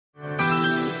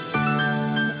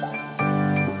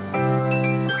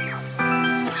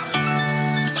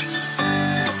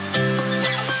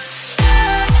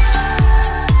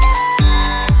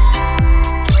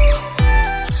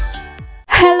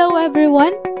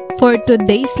For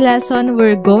today's lesson,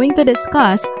 we're going to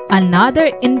discuss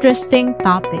another interesting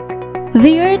topic.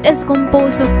 The Earth is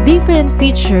composed of different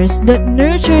features that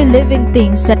nurture living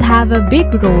things that have a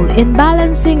big role in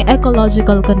balancing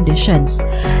ecological conditions.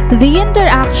 The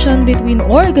interaction between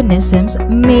organisms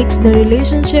makes the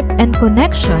relationship and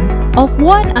connection of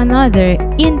one another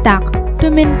intact to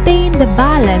maintain the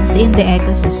balance in the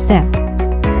ecosystem.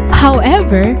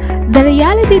 However, the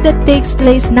reality that takes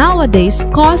place nowadays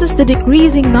causes the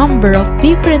decreasing number of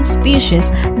different species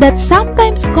that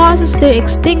sometimes causes their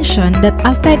extinction that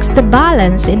affects the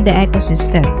balance in the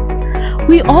ecosystem.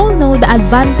 We all know the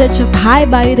advantage of high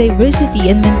biodiversity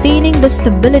in maintaining the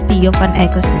stability of an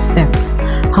ecosystem.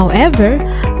 However,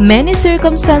 many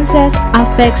circumstances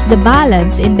affects the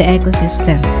balance in the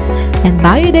ecosystem, and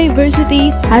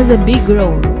biodiversity has a big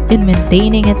role in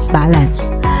maintaining its balance.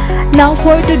 Now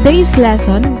for today's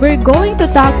lesson, we're going to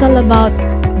tackle about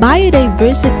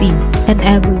biodiversity and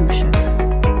evolution.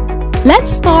 Let's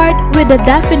start with the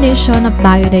definition of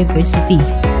biodiversity.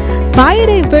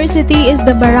 Biodiversity is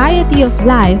the variety of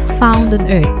life found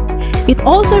on Earth. It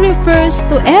also refers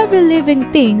to every living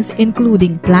things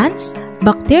including plants,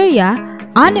 bacteria,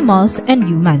 animals, and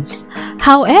humans.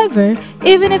 However,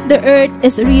 even if the Earth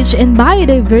is rich in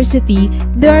biodiversity,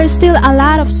 there are still a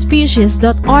lot of species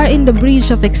that are in the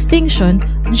breach of extinction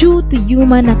due to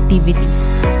human activities.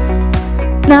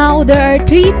 Now, there are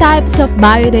three types of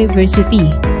biodiversity.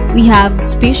 We have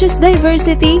species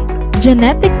diversity,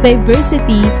 genetic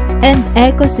diversity, and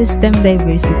ecosystem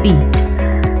diversity.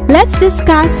 Let's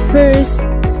discuss first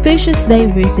species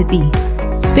diversity.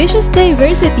 Species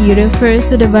diversity refers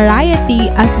to the variety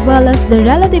as well as the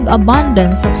relative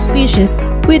abundance of species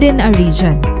within a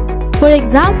region. For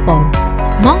example,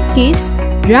 monkeys,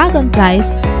 dragonflies,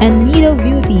 and meadow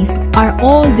beauties are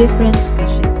all different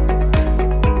species.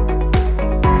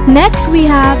 Next, we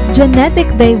have genetic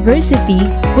diversity,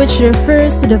 which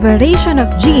refers to the variation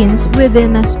of genes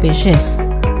within a species.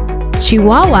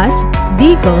 Chihuahuas,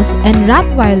 beagles, and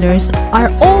Rottweilers are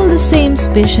all the same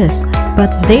species, but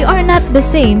they are not the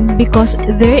same because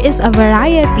there is a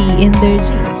variety in their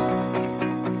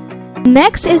genes.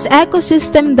 Next is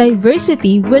ecosystem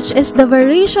diversity, which is the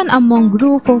variation among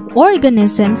group of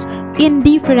organisms in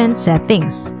different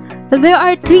settings. There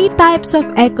are three types of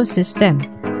ecosystem.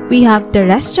 We have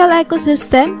terrestrial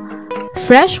ecosystem,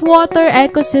 freshwater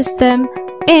ecosystem,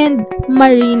 and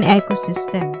marine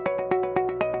ecosystem.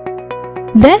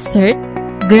 Desert,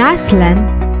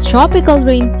 grassland, tropical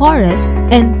rainforest,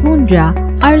 and tundra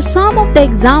are some of the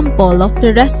examples of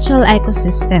terrestrial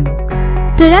ecosystem.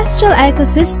 Terrestrial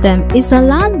ecosystem is a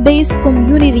land-based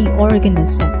community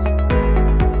organisms.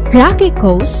 Rocky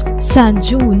coasts, sand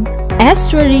dune,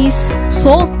 estuaries,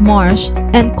 salt marsh,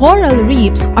 and coral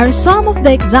reefs are some of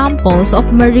the examples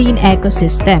of marine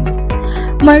ecosystem.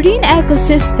 Marine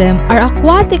ecosystem are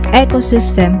aquatic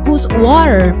ecosystem whose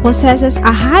water possesses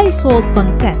a high salt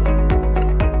content,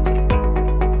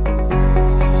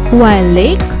 while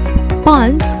lake,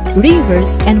 ponds,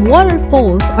 rivers, and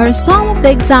waterfalls are some of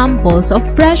the examples of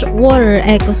freshwater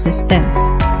ecosystems.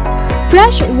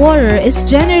 Freshwater is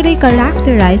generally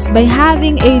characterized by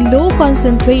having a low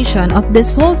concentration of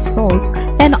dissolved salts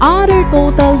and other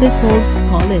total dissolved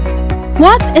solids.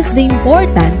 What is the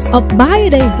importance of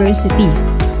biodiversity?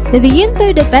 The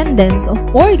interdependence of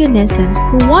organisms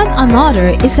to one another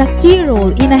is a key role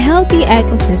in a healthy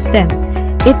ecosystem.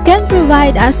 It can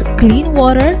provide us clean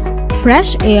water,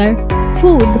 fresh air,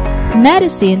 food,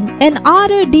 medicine, and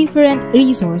other different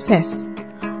resources.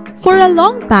 For a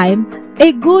long time,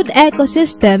 a good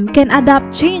ecosystem can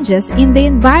adapt changes in the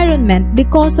environment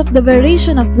because of the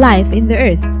variation of life in the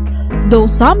earth. Though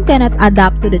some cannot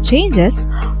adapt to the changes,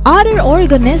 other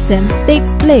organisms take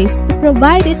place to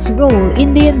provide its role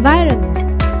in the environment.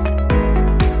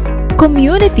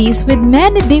 Communities with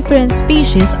many different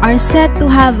species are said to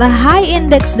have a high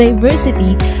index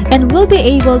diversity and will be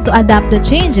able to adapt the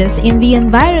changes in the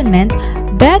environment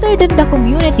better than the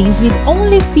communities with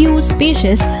only few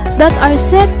species that are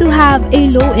said to have a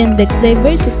low index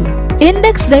diversity.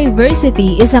 Index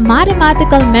diversity is a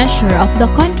mathematical measure of the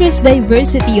country's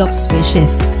diversity of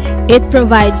species. It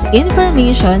provides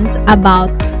information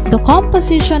about the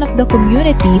composition of the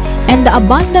community and the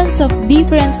abundance of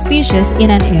different species in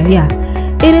an area.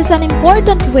 It is an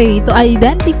important way to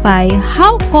identify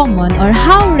how common or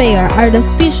how rare are the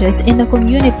species in the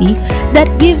community that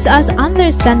gives us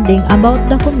understanding about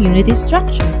the community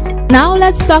structure. Now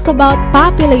let's talk about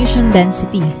population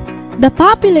density. The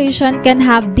population can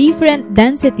have different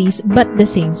densities but the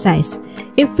same size.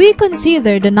 If we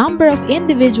consider the number of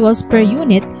individuals per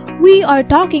unit, we are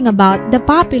talking about the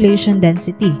population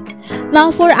density.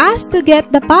 Now, for us to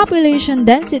get the population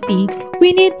density,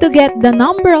 we need to get the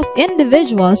number of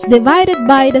individuals divided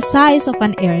by the size of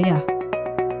an area.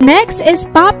 Next is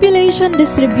population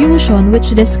distribution,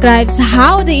 which describes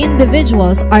how the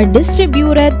individuals are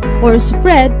distributed or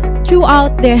spread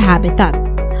throughout their habitat.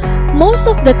 Most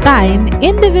of the time,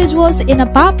 individuals in a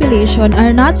population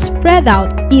are not spread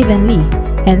out evenly,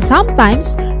 and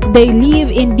sometimes they live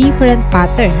in different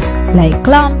patterns like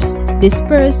clumps,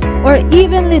 dispersed, or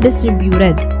evenly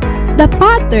distributed. The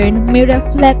pattern may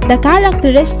reflect the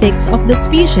characteristics of the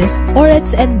species or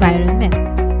its environment.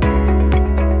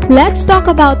 Let's talk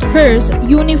about first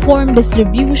uniform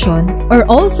distribution, or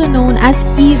also known as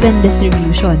even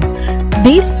distribution.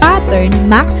 This pattern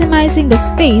maximizing the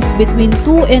space between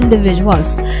two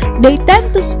individuals. They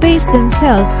tend to space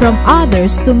themselves from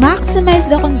others to maximize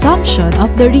the consumption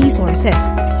of the resources.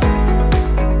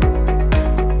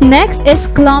 Next is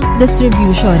clump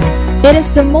distribution. It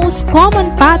is the most common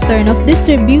pattern of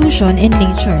distribution in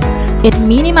nature. It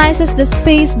minimizes the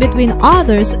space between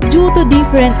others due to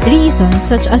different reasons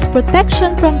such as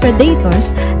protection from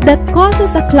predators that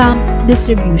causes a clump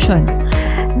distribution.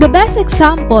 The best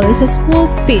example is a school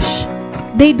fish.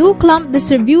 They do clump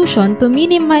distribution to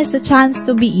minimize the chance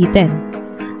to be eaten.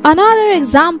 Another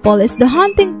example is the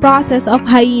hunting process of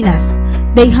hyenas.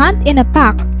 They hunt in a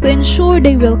pack to ensure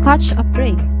they will catch a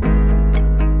prey.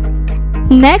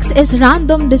 Next is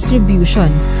random distribution.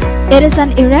 It is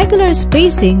an irregular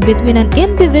spacing between an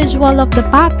individual of the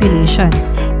population.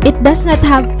 It does not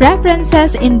have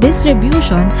preferences in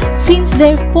distribution since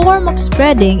their form of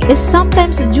spreading is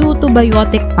sometimes due to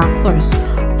biotic factors.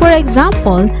 For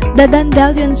example, the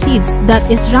dandelion seeds that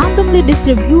is randomly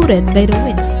distributed by the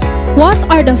wind. What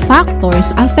are the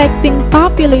factors affecting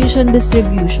population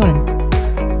distribution?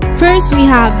 First, we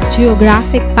have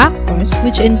geographic factors,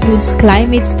 which includes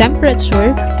climate's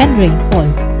temperature and rainfall.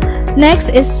 Next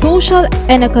is social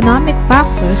and economic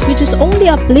factors, which is only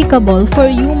applicable for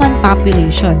human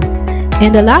population.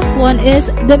 And the last one is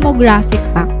demographic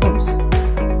factors.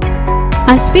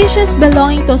 A species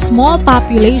belonging to a small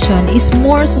population is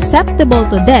more susceptible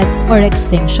to deaths or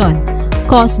extinction,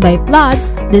 caused by floods,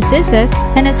 diseases,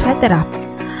 and etc.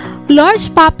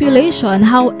 Large populations,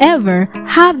 however,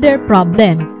 have their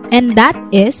problem, and that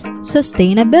is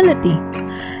sustainability.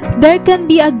 There can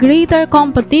be a greater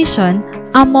competition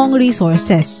among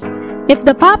resources. If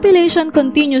the population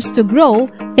continues to grow,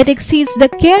 it exceeds the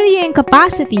carrying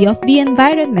capacity of the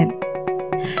environment.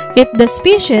 If the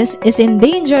species is in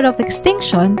danger of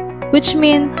extinction, which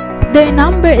means their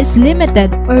number is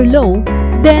limited or low,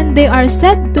 then they are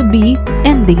said to be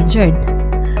endangered.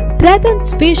 Threatened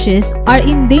species are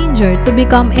endangered to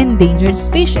become endangered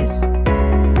species.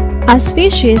 A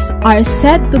species are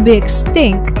said to be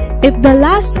extinct if the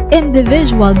last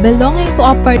individual belonging to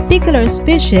a particular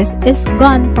species is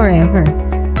gone forever.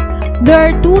 There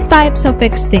are two types of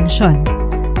extinction.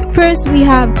 First, we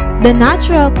have the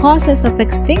natural causes of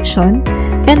extinction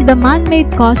and the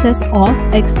man-made causes of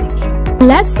extinction.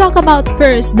 Let's talk about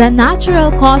first the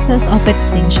natural causes of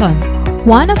extinction.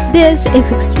 One of these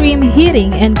is extreme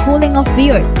heating and cooling of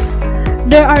the earth.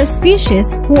 There are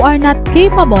species who are not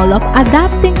capable of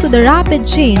adapting to the rapid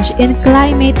change in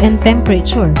climate and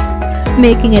temperature,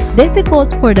 making it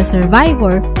difficult for the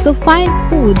survivor to find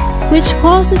food, which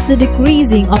causes the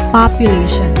decreasing of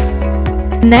population.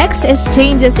 Next is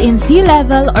changes in sea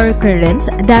level or currents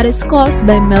that is caused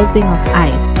by melting of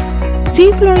ice.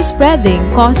 Seafloor spreading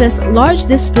causes large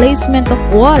displacement of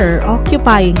water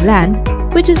occupying land,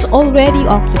 which is already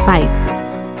occupied.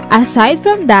 Aside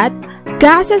from that,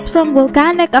 gases from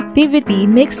volcanic activity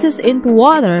mixes into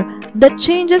water that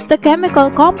changes the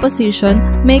chemical composition,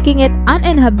 making it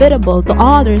uninhabitable to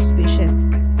other species.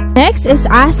 Next is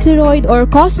asteroid or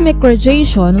cosmic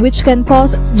radiation, which can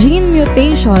cause gene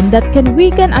mutation that can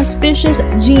weaken a species'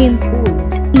 gene pool.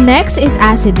 Next is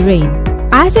acid rain.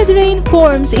 Acid rain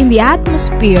forms in the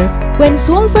atmosphere when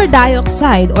sulfur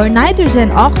dioxide or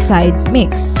nitrogen oxides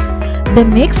mix. The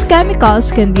mixed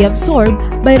chemicals can be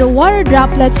absorbed by the water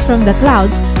droplets from the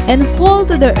clouds and fall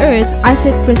to the earth as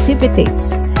it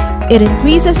precipitates. It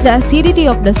increases the acidity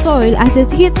of the soil as it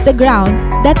hits the ground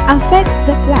that affects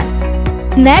the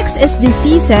plants. Next is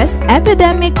diseases,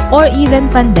 epidemic, or even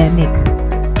pandemic.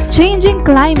 Changing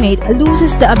climate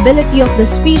loses the ability of the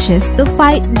species to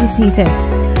fight diseases.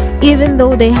 Even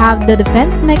though they have the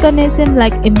defense mechanism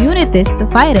like immunities to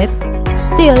fight it,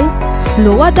 Still,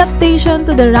 slow adaptation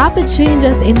to the rapid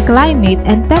changes in climate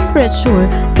and temperature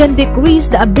can decrease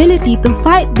the ability to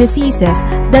fight diseases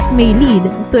that may lead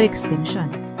to extinction.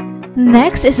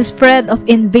 Next is the spread of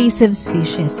invasive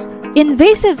species.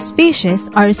 Invasive species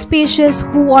are species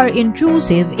who are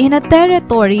intrusive in a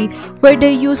territory where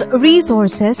they use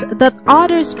resources that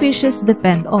other species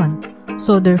depend on.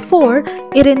 So therefore,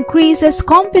 it increases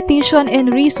competition in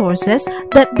resources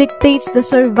that dictates the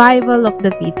survival of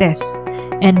the fittest.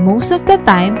 And most of the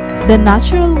time, the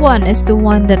natural one is the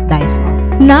one that dies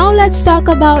off. Now let's talk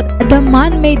about the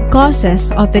man-made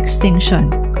causes of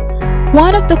extinction.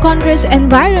 One of the country's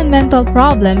environmental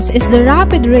problems is the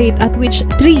rapid rate at which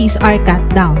trees are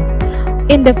cut down.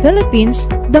 In the Philippines,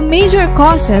 the major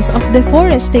causes of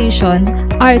deforestation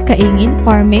are kaingin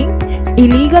farming,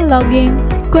 illegal logging,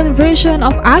 conversion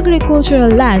of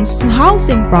agricultural lands to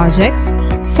housing projects,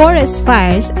 forest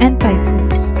fires, and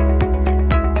typhoons.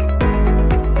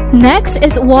 Next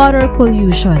is water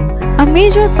pollution. A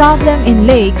major problem in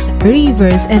lakes,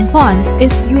 rivers, and ponds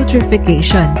is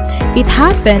eutrophication. It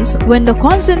happens when the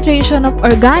concentration of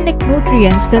organic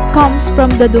nutrients that comes from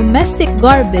the domestic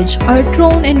garbage are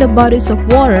thrown in the bodies of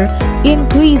water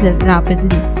increases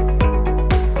rapidly.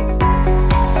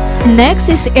 Next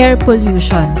is air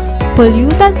pollution.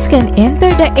 Pollutants can enter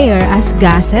the air as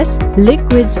gases,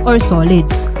 liquids, or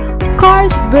solids.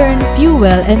 Cars burn fuel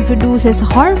and produces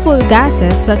harmful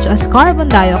gases such as carbon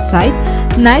dioxide,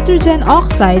 nitrogen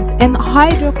oxides, and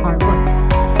hydrocarbons.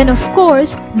 And of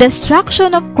course,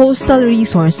 destruction of coastal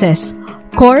resources.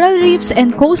 Coral reefs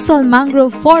and coastal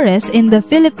mangrove forests in the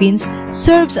Philippines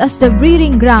serves as the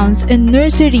breeding grounds and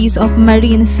nurseries of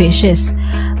marine fishes.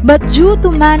 But due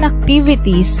to man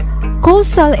activities,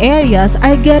 coastal areas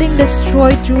are getting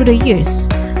destroyed through the years.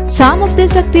 Some of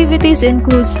these activities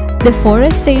includes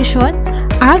deforestation,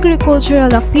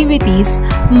 agricultural activities,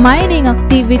 mining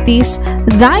activities,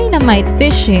 dynamite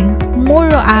fishing,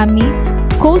 moro-ami,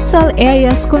 coastal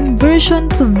areas conversion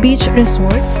to beach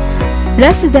resorts,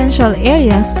 residential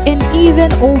areas, and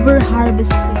even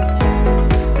over-harvesting.